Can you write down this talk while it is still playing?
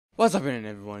What's happening,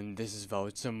 everyone? This is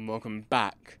Volt and welcome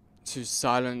back to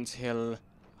Silent Hill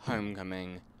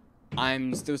Homecoming.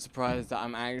 I'm still surprised that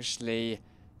I'm actually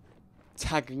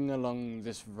tagging along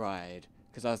this ride,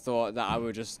 because I thought that I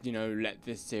would just, let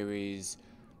this series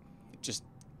just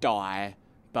die,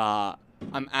 but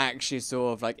I'm actually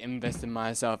sort of like investing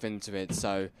myself into it,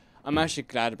 so I'm actually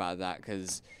glad about that,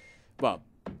 because, well,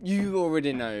 you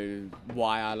already know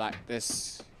why I like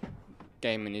this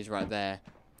game, and he's right there.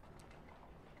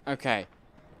 Okay,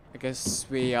 I guess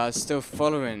we are still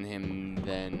following him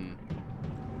then.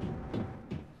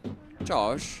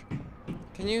 Josh,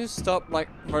 can you stop like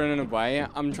running away?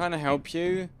 I'm trying to help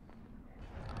you,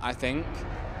 I think.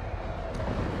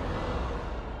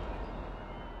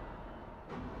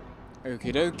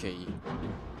 Okie dokie.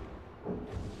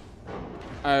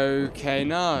 Okay,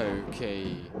 no,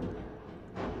 okay.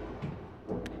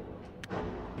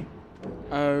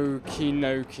 Okie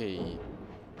dokie.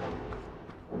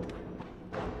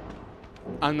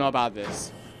 I'm not about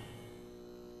this.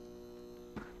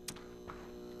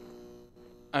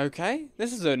 Okay,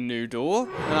 this is a new door,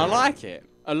 and I like it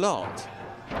a lot.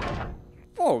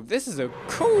 Whoa, this is a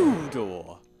cool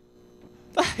door.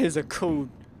 That is a cool...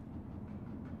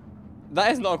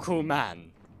 That is not a cool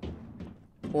man.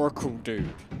 Or a cool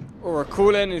dude. Or a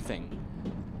cool anything.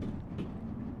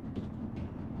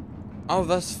 Oh,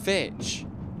 that's Fitch.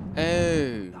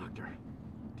 Oh. Doctor,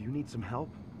 do you need some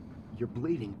help? You're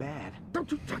bleeding bad. Don't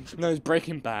you touch me! No, it's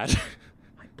Breaking Bad.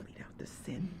 I bleed out the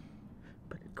sin,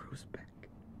 but it grows back.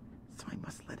 So I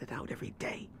must let it out every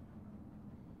day.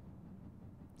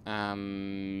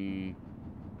 I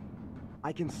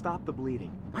can stop the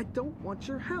bleeding. I don't want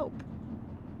your help.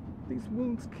 These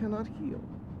wounds cannot heal.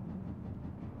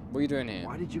 What are you doing here?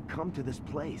 Why did you come to this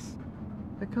place?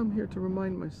 I come here to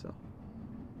remind myself.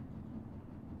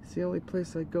 It's the only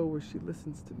place I go where she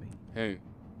listens to me. Who?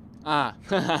 Ah,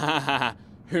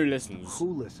 who listens?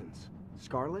 Who listens?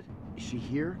 Scarlett? Is she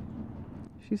here?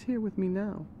 She's here with me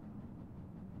now.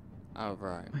 Oh,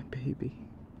 right. My baby.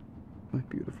 My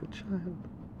beautiful child.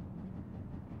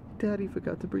 Daddy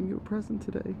forgot to bring you a present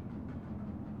today.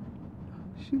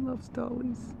 She loves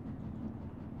dollies.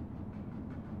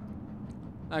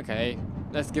 Okay,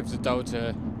 let's give the doll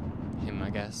to him,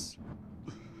 I guess.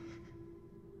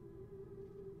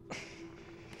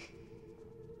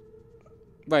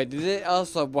 Wait, did it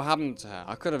also what happened to her?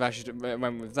 I could have actually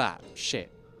went with that. Shit.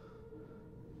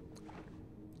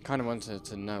 Kind of wanted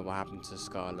to know what happened to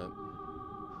Scarlett.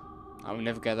 I will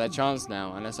never get that chance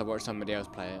now unless I watch somebody else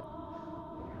play it.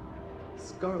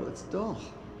 Scarlett's doll.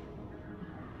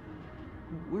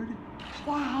 Where did...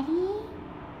 Daddy?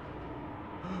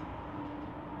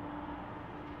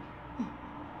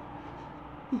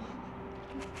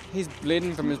 He's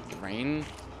bleeding from his brain?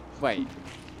 Wait.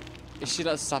 Is she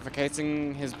like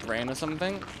suffocating his brain or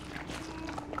something?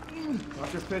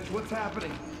 Dr. Fitch, what's happening?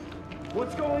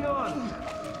 What's going on?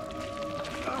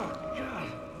 Oh, God.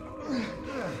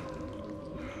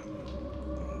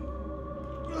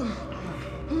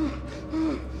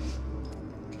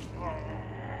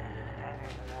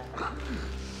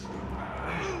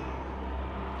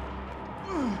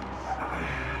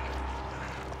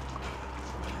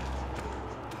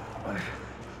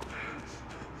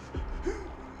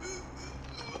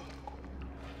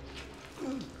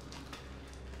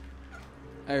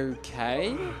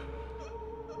 Okay.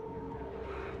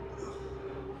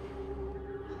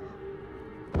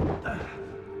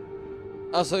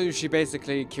 Oh, so she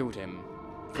basically killed him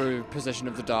through possession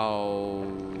of the doll.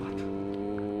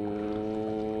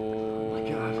 Oh my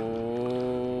God.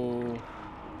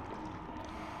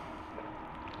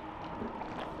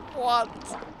 What?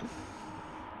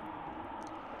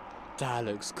 That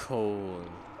looks cool.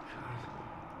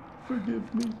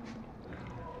 Forgive me.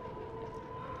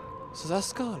 So that's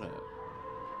Scarlett.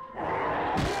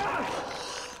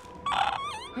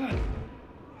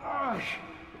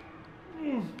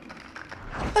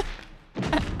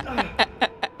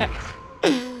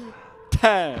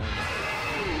 Damn.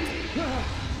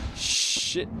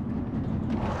 Shit.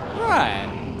 Right.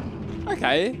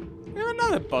 Okay. We have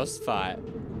another boss fight.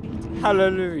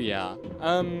 Hallelujah.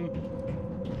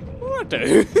 What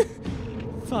do?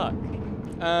 Fuck.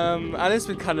 At least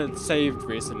we kind of saved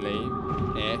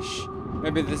recently-ish.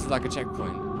 Maybe this is like a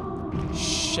checkpoint.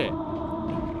 Shit.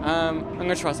 I'm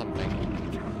gonna try something.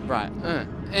 Right.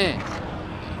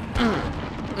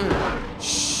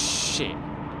 Shit.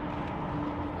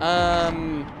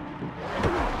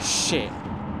 Shit.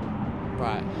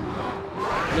 Right.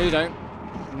 No, you don't.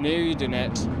 No, you do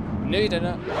not. No, you do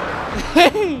not.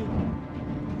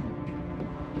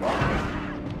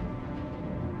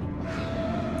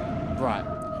 Right.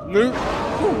 Move.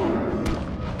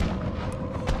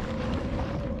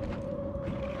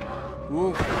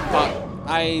 Ooh, fuck.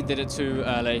 I did it too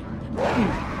early.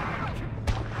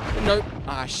 Nope.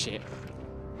 Ah, shit.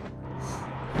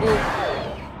 Ooh.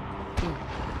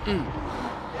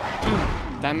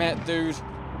 Damn it, dude.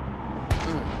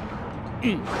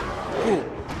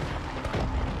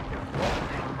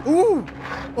 Ooh.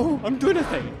 Oh, I'm doing a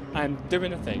thing. I'm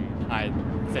doing a thing. I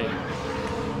think.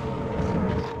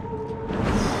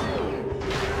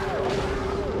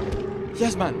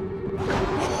 Yes, man.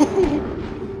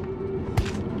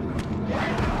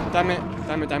 Damn it.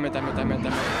 Damn it, damn it, damn it, damn it,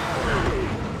 damn it.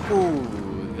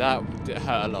 Ooh, that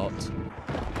hurt a lot.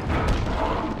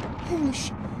 Holy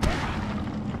shit.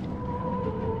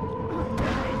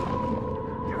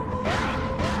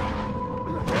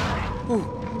 Ooh.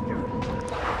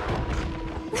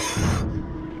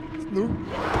 No.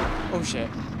 Oh shit.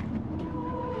 Ooh.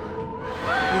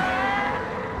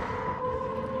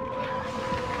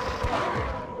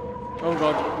 Oh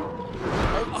god.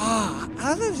 Oh, ah,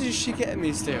 how did she get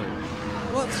me still?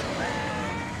 What?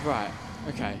 Right,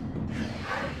 okay.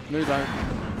 No, don't.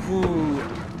 Ooh.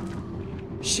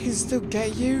 She can still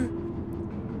get you?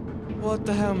 What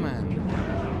the hell, man?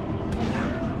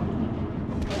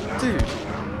 Dude.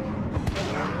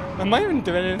 Am I even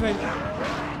doing anything?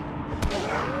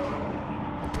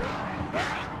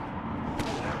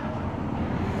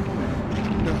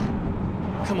 No.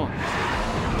 Come on.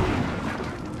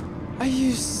 Are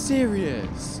you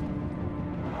serious?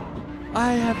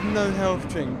 I have no health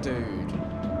drink, dude.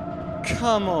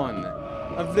 Come on.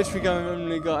 I've literally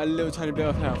only got a little tiny bit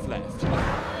of health left.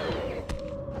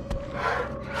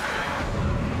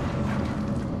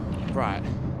 Right.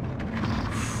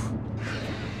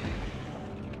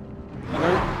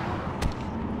 Nope.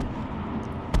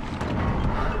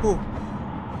 Ooh.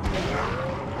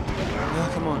 Oh,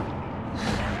 come on.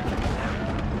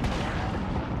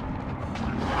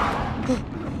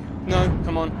 No,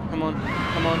 come on, come on,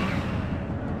 come on.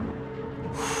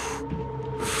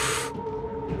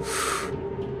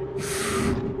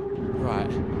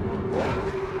 Right.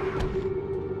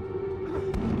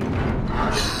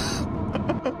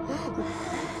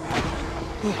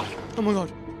 Oh my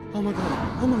god. Oh my god.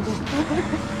 Oh my god.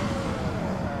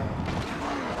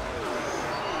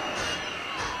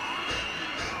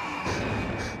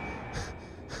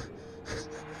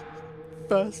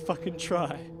 First fucking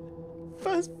try.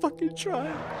 First fucking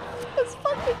try. First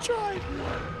fucking try.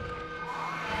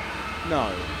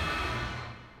 No.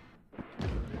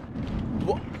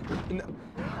 What? No.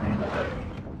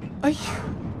 Are you...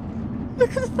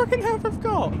 Look at the fucking health I've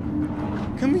got.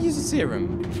 Can we use a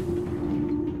serum?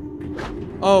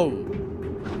 Oh.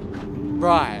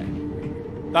 Right.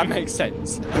 That makes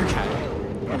sense. Okay.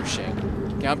 Oh shit.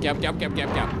 Get up, get up, get up, get up, get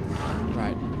up, get up.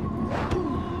 Right.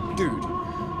 Dude.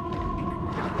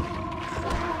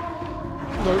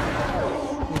 No.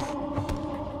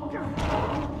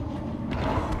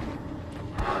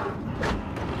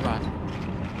 Right.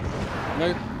 No,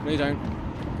 no you don't.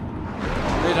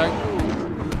 No you don't.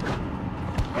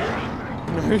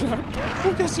 No you don't.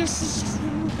 Oh, yes, yes.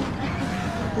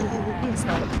 Yes,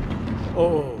 man.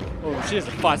 Oh, she is a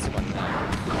feisty one now.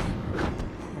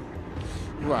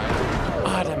 Right.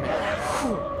 Ah, damn it.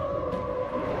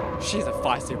 She's a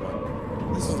feisty one.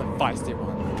 This is a feisty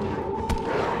one.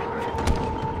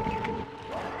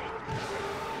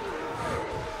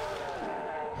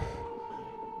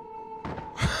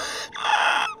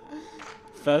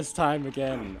 First time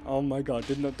again. Oh my god,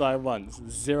 did not die once.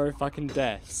 0 fucking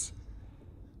deaths.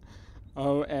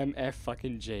 OMF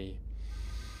fucking G.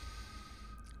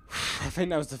 I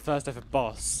think that was the first ever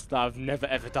boss that I've never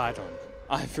ever died on.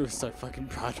 I feel so fucking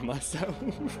proud of myself.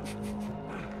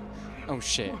 Oh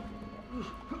shit.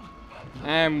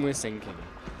 And we're sinking.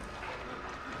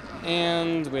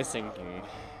 And we're sinking.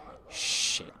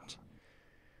 Shit.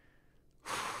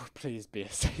 Please be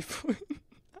a safe one.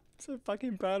 So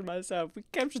fucking proud of myself. We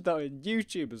captured that on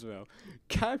YouTube as well.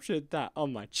 Captured that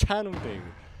on my channel, dude.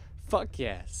 Fuck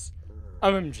yes.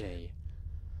 OMG.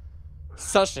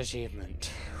 Such an achievement.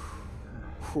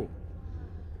 Whew.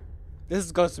 This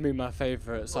has got to be my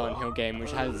favourite Silent Hill game,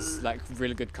 which has like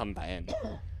really good combat in.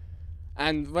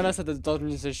 And when I said the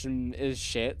dodging system is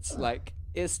shit, like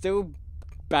it's still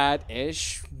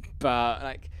bad-ish, but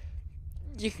like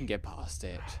you can get past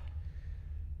it.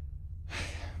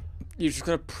 You just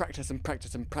gotta practice and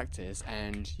practice and practice,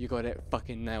 and you got it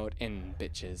fucking nailed in,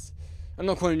 bitches. I'm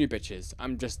not calling you bitches,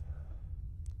 I'm just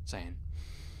saying.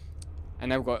 And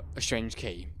now we've got a strange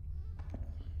key.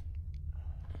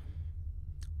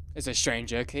 It's a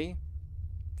stranger key.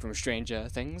 From Stranger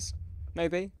Things,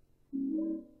 maybe?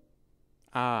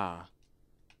 Ah.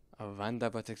 I wonder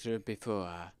what it could be for.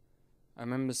 I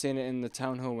remember seeing it in the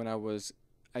town hall when I was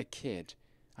a kid.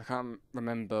 I can't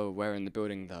remember where in the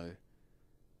building though.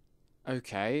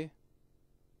 Okay.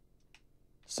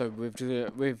 So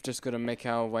we've just got to make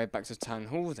our way back to Town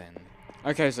Hall then.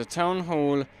 Okay, so Town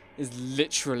Hall is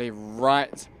literally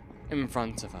right in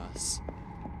front of us.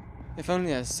 If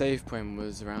only a save point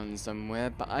was around somewhere,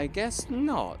 but I guess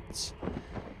not.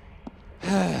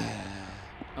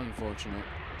 Unfortunate.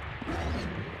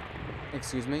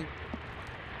 Excuse me?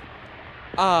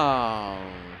 Oh.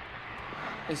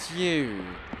 It's you.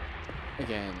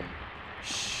 Again.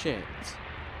 Shit.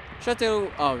 Should I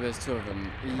do... Oh, there's two of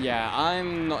them. Yeah,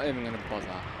 I'm not even gonna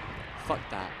bother. Fuck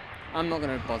that. I'm not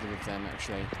gonna bother with them,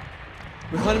 actually.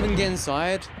 We can't even get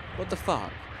inside? What the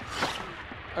fuck?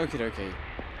 Okie dokie.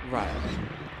 Right.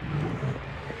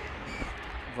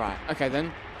 Right, okay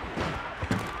then.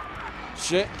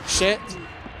 Shit, shit.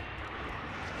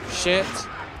 Shit.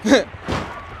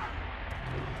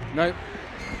 Nope.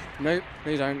 Nope.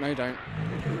 No you don't, no you don't.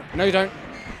 No you don't.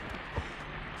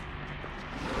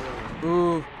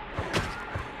 Ooh.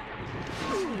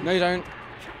 No you don't.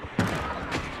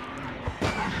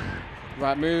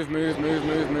 Right, move.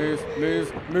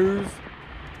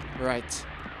 Right.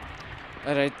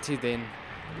 Alrighty then.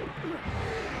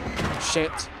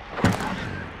 Shit.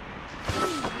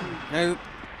 Nope.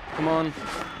 Come on.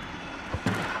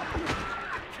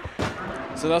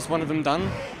 So that's one of them done.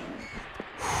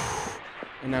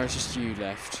 And now it's just you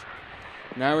left.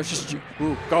 Now it's just you.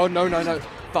 Ooh, God, no.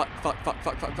 Fuck.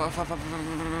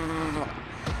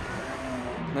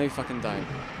 No, you fucking don't.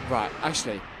 Right,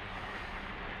 actually.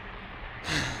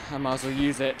 I might as well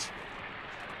use it.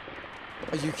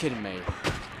 Are you kidding me?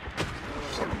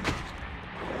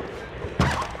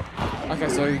 Okay,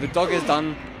 so the dog is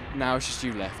done. Now it's just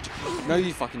you left. No,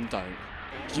 you fucking don't.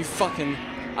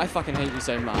 I fucking hate you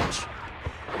so much.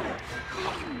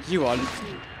 You are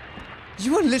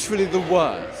literally the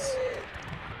worst.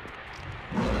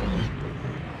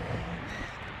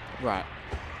 Right.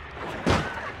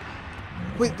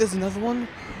 Wait, there's another one?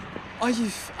 Are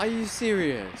you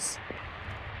serious?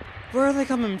 Where are they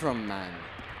coming from, man?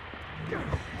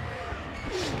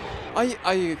 Are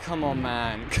you, come on,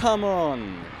 man. Come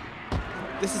on.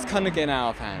 This is kind of getting out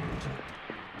of hand.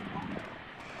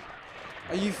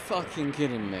 Are you fucking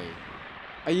kidding me?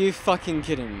 Are you fucking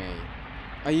kidding me?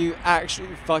 Are you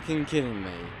actually fucking kidding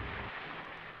me?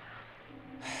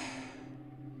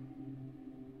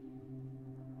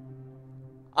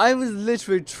 I was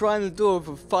literally trying the door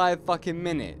for 5 fucking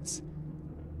minutes.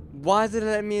 Why did it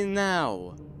let me in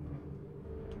now?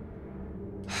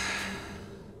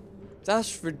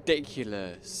 That's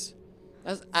ridiculous.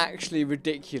 That's actually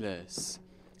ridiculous.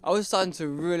 I was starting to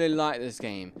really like this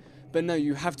game. But no,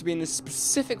 you have to be in a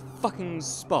specific fucking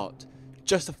spot.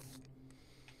 Just to...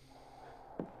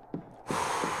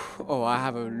 Oh, I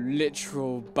have a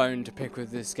literal bone to pick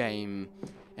with this game.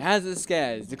 It has its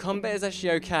scares. The combat is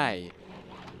actually okay.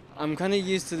 I'm kind of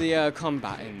used to the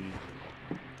combat in...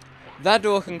 That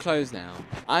door can close now.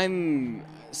 I'm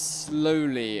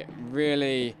slowly,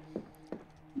 really...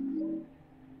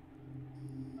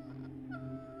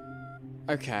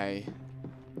 Okay.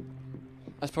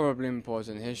 That's probably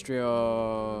important. History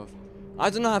of... I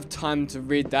don't have time to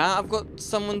read that. I've got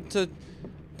someone to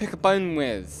pick a bone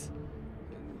with.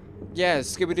 Yeah,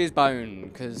 Scooby-Doo's bone,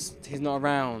 because he's not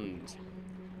around.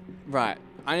 Right.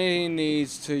 I need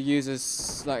to use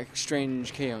this, like,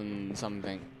 strange key on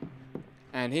something.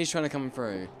 And he's trying to come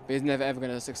through, but he's never ever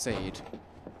going to succeed.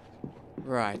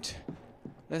 Right.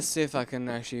 Let's see if I can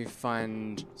actually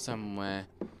find somewhere.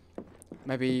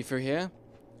 Maybe through here?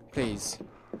 Please.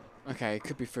 Okay, it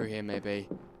could be through here, maybe.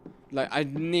 Like, I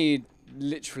need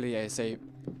literally a safe...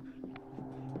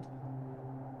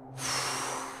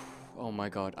 Oh my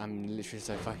god, I'm literally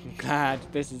so fucking glad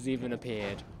this has even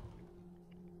appeared.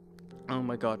 Oh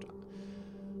my god.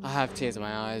 I have tears in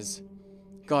my eyes.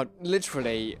 God,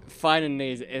 literally, finding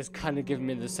these is kind of giving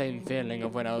me the same feeling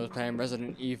of when I was playing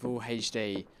Resident Evil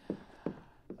HD.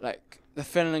 Like, the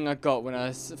feeling I got when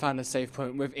I found a save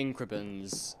point with ink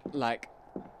ribbons. Like,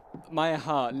 my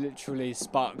heart literally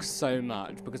sparks so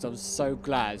much because I was so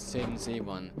glad to even see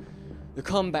one. The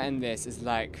combat in this is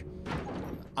like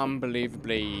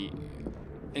unbelievably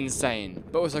insane,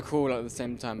 but also cool at the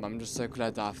same time. But I'm just so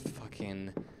glad that I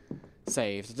fucking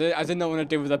saved. I did not want to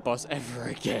deal with that boss ever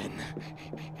again.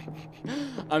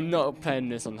 I'm not playing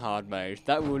this on hard mode.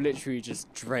 That will literally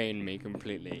just drain me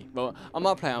completely. Well, I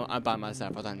might play it by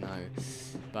myself, I don't know.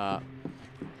 But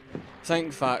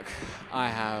thank fuck I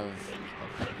have...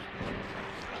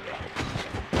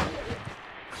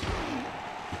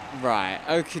 Right,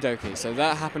 okie dokie. So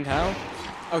that happened how?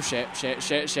 Oh shit.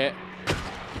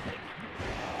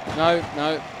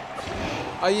 No.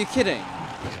 Are you kidding?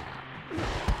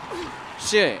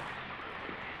 shit.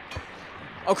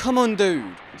 Oh, come on,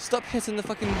 dude. Stop hitting the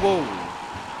fucking wall.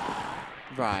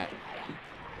 Right.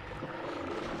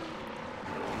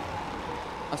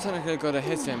 I technically gotta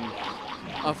hit him.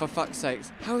 Oh, for fuck's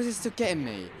sakes. How is he still getting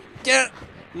me? Get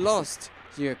lost,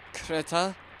 you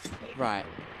critter. Right.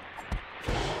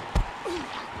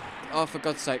 Oh, for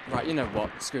God's sake. Right, you know what?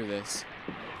 Screw this.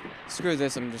 Screw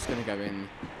this, I'm just gonna go in.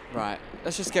 Right,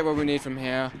 let's just get what we need from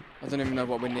here. I don't even know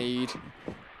what we need.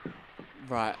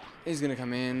 Right, he's gonna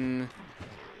come in.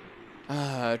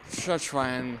 Try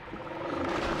and...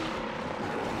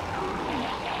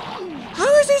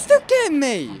 How is he still getting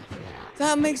me?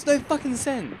 That makes no fucking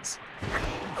sense.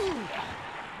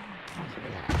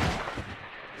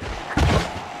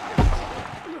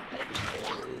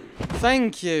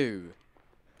 Thank you.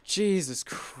 Jesus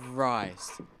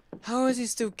Christ. How is he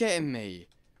still getting me?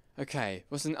 Okay,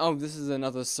 what's an... Oh, this is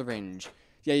another syringe.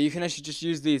 Yeah, you can actually just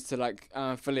use these to, like,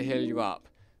 fully heal you up.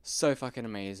 So fucking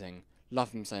amazing.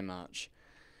 Love them so much.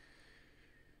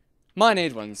 Might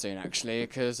need one soon, actually,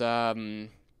 because,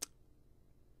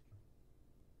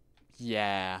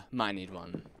 yeah, might need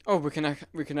one. Oh, we can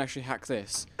actually hack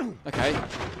this. Okay,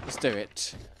 let's do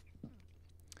it.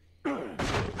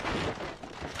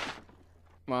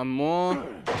 One more.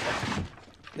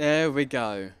 There we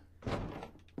go.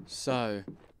 So,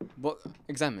 what?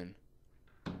 Examine.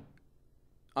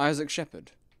 Isaac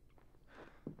Shepherd.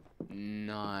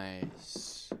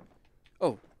 Nice.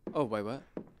 Oh, wait, what?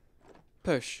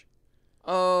 Push.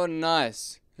 Oh,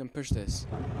 nice. You can push this.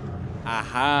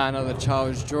 Aha, another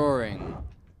child's drawing.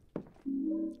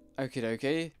 Okie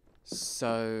dokie.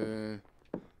 So,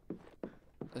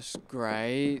 that's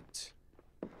great.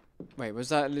 Wait, was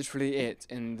that literally it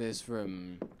in this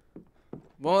room?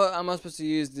 What am I supposed to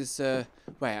use this,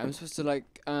 wait, I'm supposed to,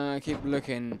 like, keep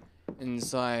looking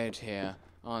inside here,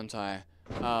 aren't I?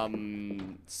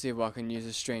 See what I can use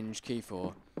a strange key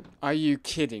for. Are you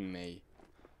kidding me?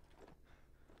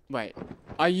 Wait,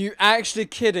 are you actually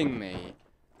kidding me?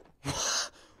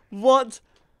 What?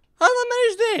 How did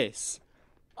I manage this?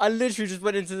 I literally just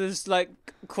went into this, like,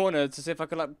 corner to see if I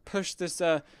could, like, push this,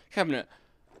 cabinet.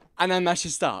 And I'm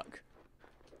actually stuck.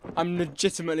 I'm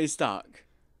legitimately stuck.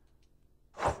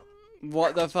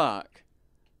 What the fuck?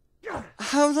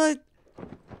 How did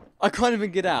I can't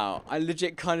even get out. I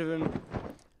legit can't even...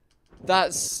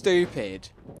 That's stupid.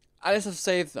 At least I've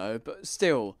saved though, but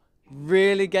still.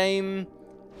 Really, game?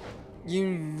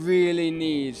 You really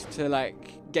need to,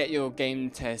 like, get your game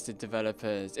tested,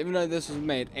 developers. Even though this was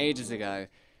made ages ago,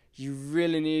 you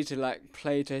really need to, like,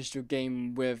 play test your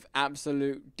game with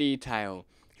absolute detail.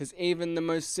 Because even the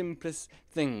most simplest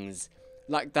things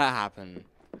like that happen.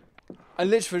 I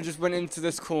literally just went into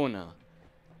this corner.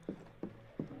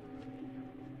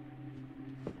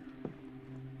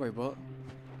 Wait, what?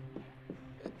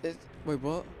 Wait,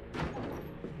 what?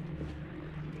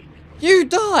 You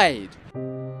died!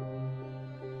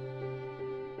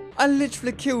 I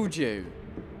literally killed you.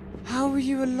 How are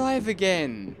you alive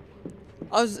again?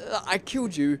 I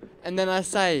killed you and then I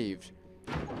saved.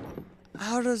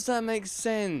 How does that make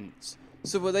sense?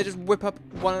 So will they just whip up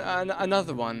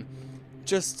another one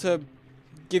just to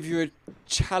give you a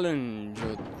challenge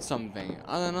or something?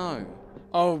 I don't know.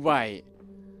 Oh wait,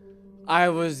 I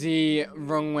was the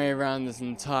wrong way around this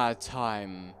entire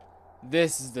time.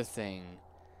 This is the thing.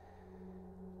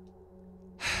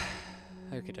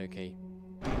 Okie dokie.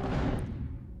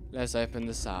 Let's open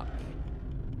this up.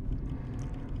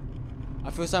 I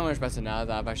feel so much better now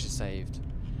that I've actually saved.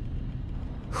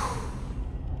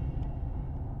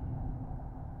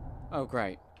 Oh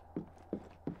great.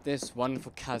 This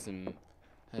wonderful chasm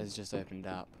has just opened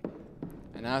up.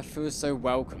 And I feel so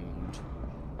welcomed.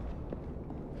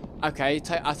 Okay,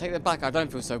 I take that back. I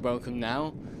don't feel so welcome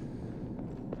now.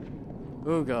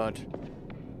 Oh god.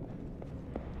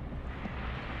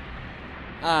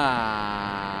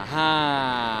 Ah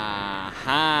ha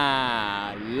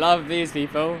ha. Love these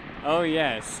people. Oh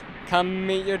yes. Come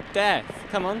meet your death.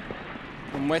 Come on.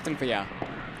 I'm waiting for ya.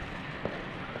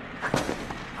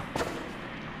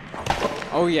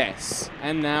 Oh yes.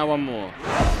 And now one more.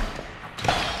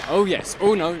 Oh yes.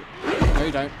 Oh no. No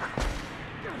you don't.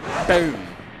 Boom.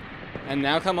 And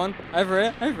now come on. Over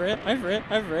here. Over here. Over here.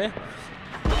 Over here.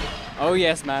 Oh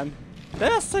yes, man.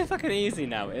 That's so fucking easy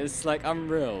now. It's like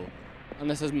unreal.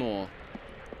 Unless there's more.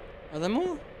 Are there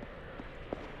more?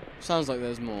 Sounds like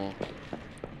there's more.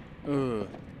 Ugh.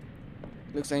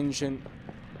 Looks ancient.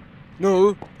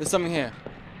 No, there's something here.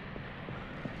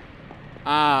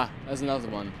 Ah, there's another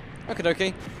one. Okie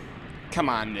dokie. Come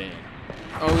on then.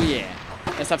 Oh yeah.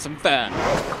 Let's have some fun.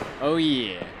 Oh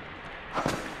yeah.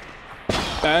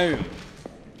 Boom.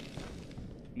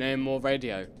 No more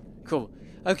radio. Cool.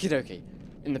 Okie dokie.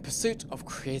 In the pursuit of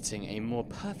creating a more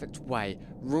perfect way,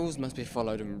 rules must be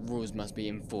followed and rules must be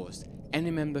enforced.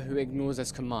 Any member who ignores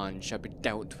this command shall be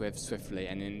dealt with swiftly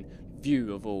and in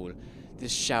view of all.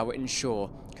 This shall ensure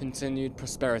continued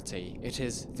prosperity. It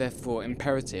is therefore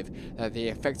imperative that the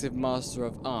effective master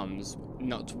of arms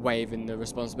not waive in the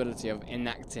responsibility of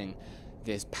enacting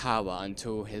this power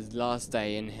until his last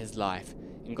day in his life.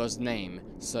 In God's name,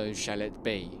 so shall it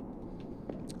be.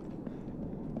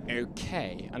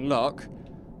 Okay, unlock.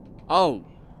 Oh!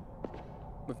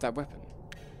 With that weapon.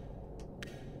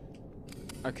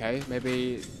 Okay,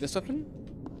 maybe this weapon?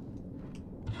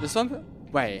 This weapon?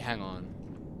 Wait, hang on.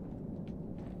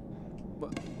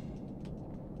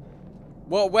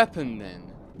 What weapon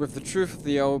then? With the truth of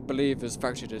the old believers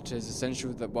fractured, it is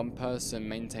essential that one person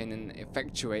maintain and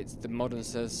effectuates the modern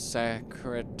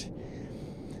sacred.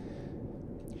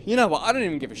 You know what? I don't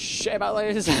even give a shit about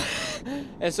this.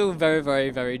 It's all very, very,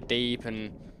 very deep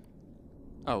and.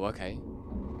 Oh, okay.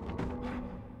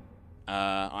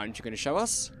 Aren't you going to show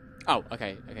us? Oh,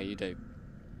 okay. Okay, you do.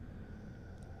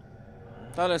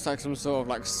 That looks like some sort of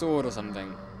like sword or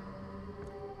something.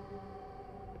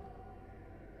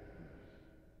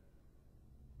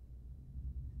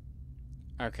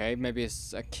 Okay, maybe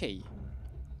it's a key.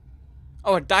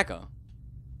 Oh, a dagger.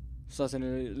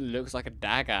 Certainly looks like a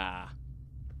dagger.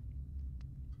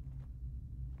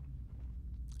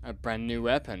 A brand new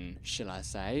weapon, shall I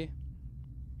say?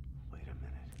 Wait a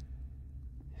minute.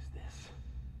 Is this?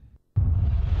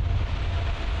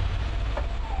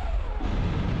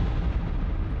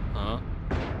 Huh?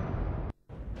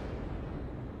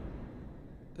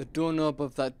 The doorknob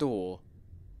of that door.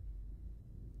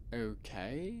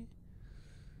 Okay.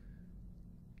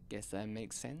 Guess that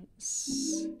makes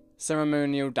sense.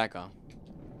 Ceremonial dagger.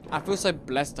 I feel so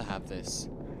blessed to have this.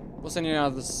 What's on the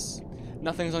other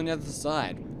Nothing's on the other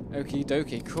side. Okie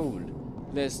dokie, cool.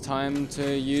 It's time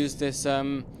to use this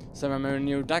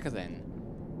ceremonial dagger then.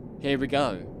 Here we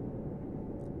go.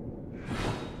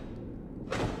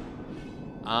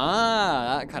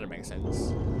 Ah, that kind of makes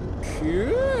sense.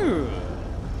 Cool.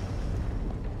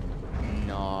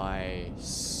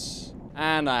 Nice.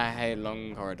 And I hate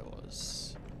long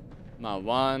corridors. My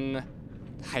one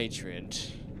hatred.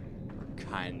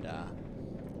 Kinda.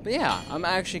 But yeah, I'm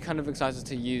actually kind of excited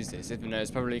to use this, even though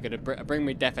it's probably going to bring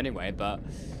me death anyway, but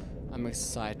I'm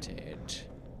excited.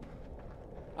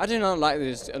 I do not like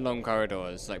these long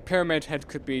corridors. Like, Pyramid Head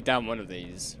could be down one of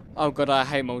these. Oh god, I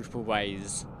hate multiple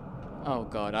ways. Oh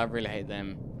god, I really hate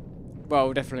them.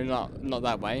 Well, definitely not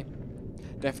that way.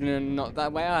 Definitely not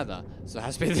that way either. So it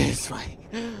has to be this way.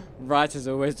 Right is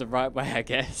always the right way, I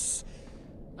guess.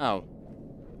 Oh.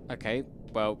 Okay,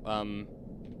 well,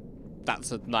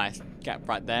 that's a nice gap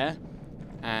right there.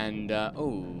 And,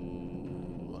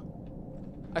 oh.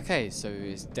 Okay, so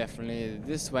it's definitely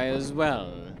this way as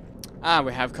well. Ah,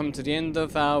 we have come to the end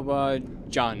of our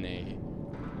journey.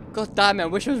 God damn it, I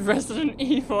wish it was Resident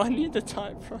Evil. I need the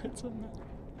typewriter now.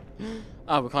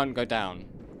 Oh, we can't go down.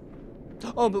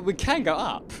 Oh, but we can go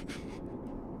up.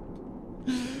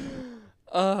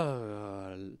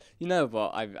 Oh, you know what?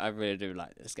 I really do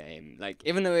like this game. Like,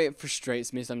 even though it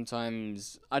frustrates me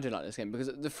sometimes, I do like this game because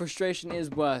the frustration is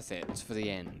worth it for the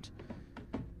end.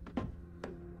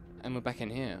 And we're back in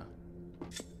here.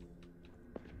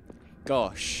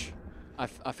 Gosh, I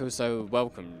feel so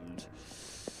welcomed.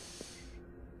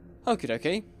 Okie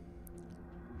dokie.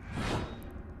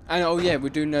 And oh yeah,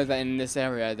 we do know that in this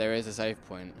area there is a save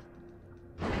point.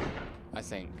 I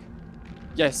think.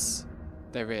 Yes,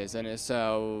 there is, and it's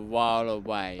a while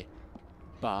away.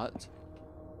 But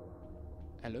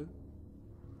hello?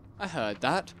 I heard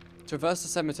that. Traverse the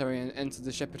cemetery and enter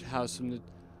the shepherd house from the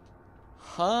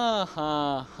ha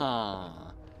ha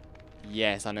ha.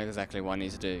 Yes, I know exactly what I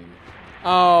need to do.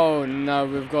 Oh no,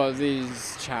 we've got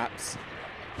these chaps.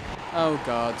 Oh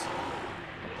god.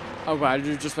 Oh wow,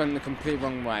 you just went the complete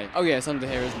wrong way. Oh yeah, it's under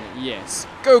here, isn't it? Yes.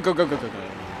 Go, go, go, go, go, go.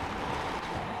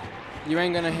 You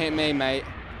ain't gonna hit me, mate.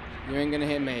 You ain't gonna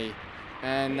hit me.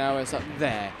 And now it's up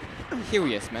there.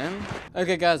 Curious, man.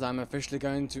 Okay guys, I'm officially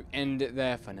going to end it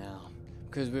there for now.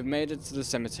 Because we've made it to the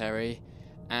cemetery.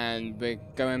 And we're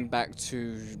going back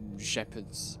to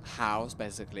Shepherd's house,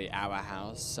 basically our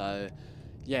house. So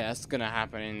yeah, that's gonna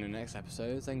happen in the next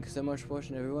episode. Thank you so much for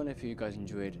watching, everyone. If you guys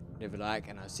enjoyed, leave a like,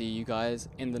 and I'll see you guys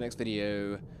in the next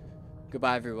video.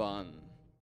 Goodbye, everyone.